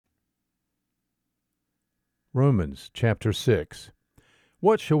Romans chapter 6.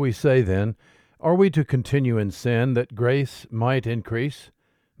 What shall we say then? Are we to continue in sin that grace might increase?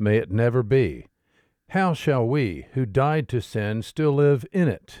 May it never be. How shall we, who died to sin, still live in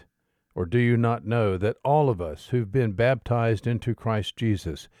it? Or do you not know that all of us who've been baptized into Christ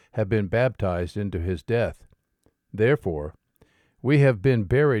Jesus have been baptized into his death? Therefore, we have been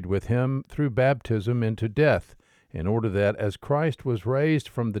buried with him through baptism into death, in order that, as Christ was raised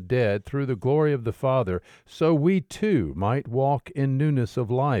from the dead through the glory of the Father, so we too might walk in newness of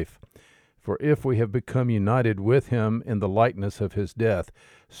life. For if we have become united with him in the likeness of his death,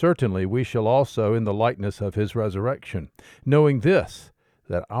 certainly we shall also in the likeness of his resurrection, knowing this,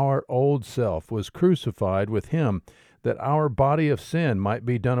 that our old self was crucified with him, that our body of sin might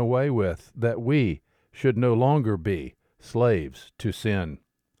be done away with, that we should no longer be slaves to sin.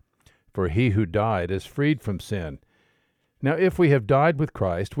 For he who died is freed from sin. Now if we have died with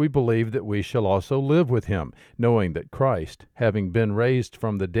Christ, we believe that we shall also live with him, knowing that Christ, having been raised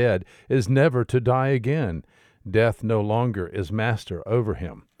from the dead, is never to die again. Death no longer is master over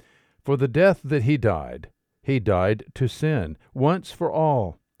him. For the death that he died to sin, once for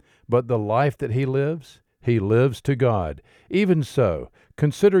all. But the life that he lives to God. Even so,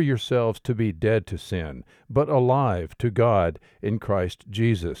 consider yourselves to be dead to sin, but alive to God in Christ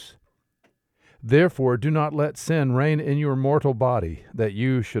Jesus. Therefore do not let sin reign in your mortal body, that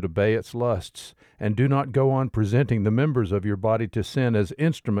you should obey its lusts, and do not go on presenting the members of your body to sin as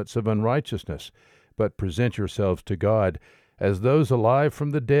instruments of unrighteousness, but present yourselves to God as those alive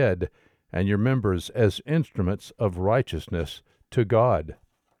from the dead, and your members as instruments of righteousness to God.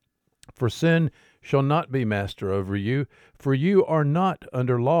 For sin shall not be master over you, for you are not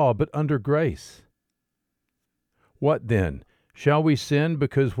under law, but under grace. What then? Shall we sin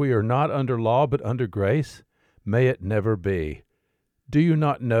because we are not under law but under grace? May it never be. Do you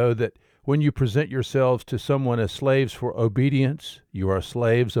not know that when you present yourselves to someone as slaves for obedience, you are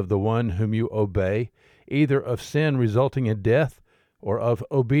slaves of the one whom you obey, either of sin resulting in death, or of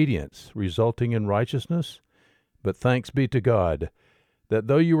obedience resulting in righteousness? But thanks be to God, that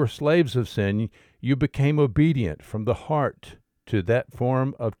though you were slaves of sin, you became obedient from the heart to that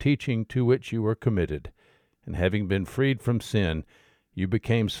form of teaching to which you were committed. And having been freed from sin, you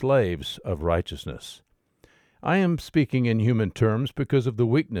became slaves of righteousness. I am speaking in human terms because of the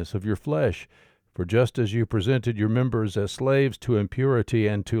weakness of your flesh. For just as you presented your members as slaves to impurity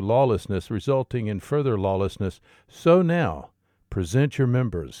and to lawlessness, resulting in further lawlessness, so now present your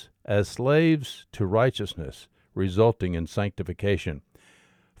members as slaves to righteousness, resulting in sanctification.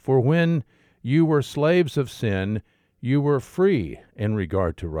 For when you were slaves of sin, you were free in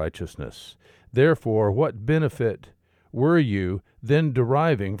regard to righteousness. Therefore, what benefit were you then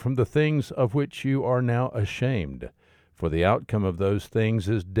deriving from the things of which you are now ashamed? For the outcome of those things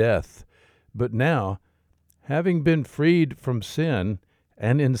is death. But now, having been freed from sin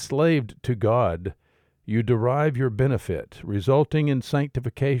and enslaved to God, you derive your benefit, resulting in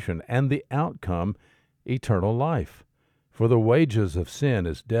sanctification, and the outcome, eternal life. For the wages of sin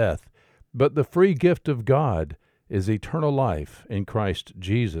is death, but the free gift of God is eternal life in Christ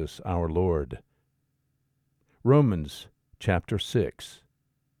Jesus our Lord. Romans chapter 6.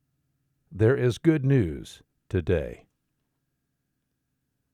 There is good news today.